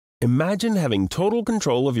Imagine having total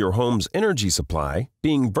control of your home's energy supply,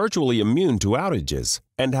 being virtually immune to outages,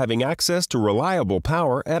 and having access to reliable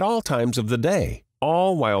power at all times of the day,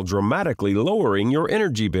 all while dramatically lowering your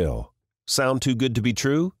energy bill. Sound too good to be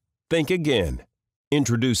true? Think again.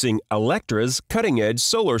 Introducing Alectra's cutting-edge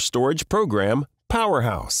solar storage program,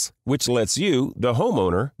 POWER.HOUSE, which lets you, the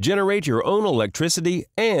homeowner, generate your own electricity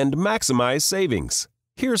and maximize savings.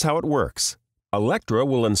 Here's how it works. Alectra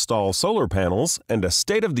will install solar panels and a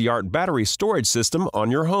state-of-the-art battery storage system on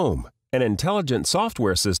your home. An intelligent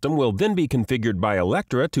software system will then be configured by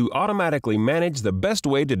Alectra to automatically manage the best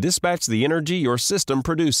way to dispatch the energy your system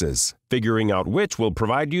produces, figuring out which will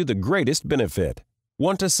provide you the greatest benefit.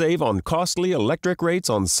 Want to save on costly electric rates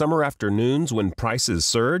on summer afternoons when prices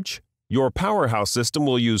surge? Your POWER.HOUSE system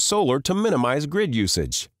will use solar to minimize grid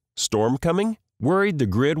usage. Storm coming? Worried the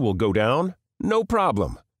grid will go down? No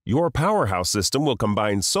problem. Your POWER.HOUSE system will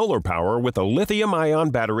combine solar power with a lithium-ion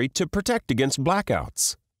battery to protect against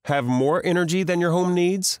blackouts. Have more energy than your home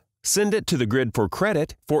needs? Send it to the grid for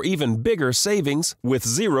credit for even bigger savings with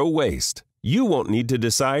zero waste. You won't need to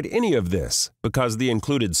decide any of this because the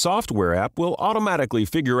included software app will automatically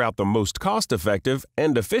figure out the most cost-effective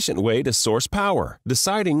and efficient way to source power,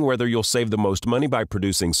 deciding whether you'll save the most money by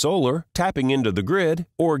producing solar, tapping into the grid,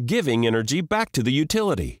 or giving energy back to the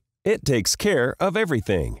utility. It takes care of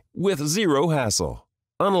everything with zero hassle.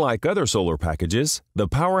 Unlike other solar packages, the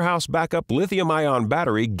POWER.HOUSE Backup Lithium-Ion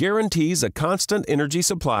Battery guarantees a constant energy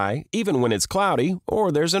supply even when it's cloudy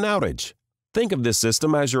or there's an outage. Think of this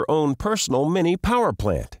system as your own personal mini power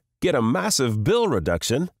plant. Get a massive bill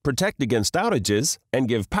reduction, protect against outages, and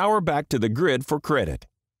give power back to the grid for credit.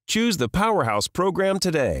 Choose the POWER.HOUSE program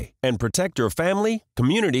today and protect your family,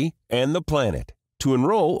 community, and the planet. To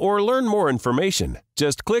enroll or learn more information,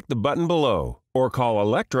 just click the button below or call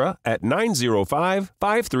Alectra at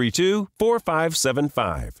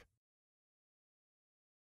 905-532-4575.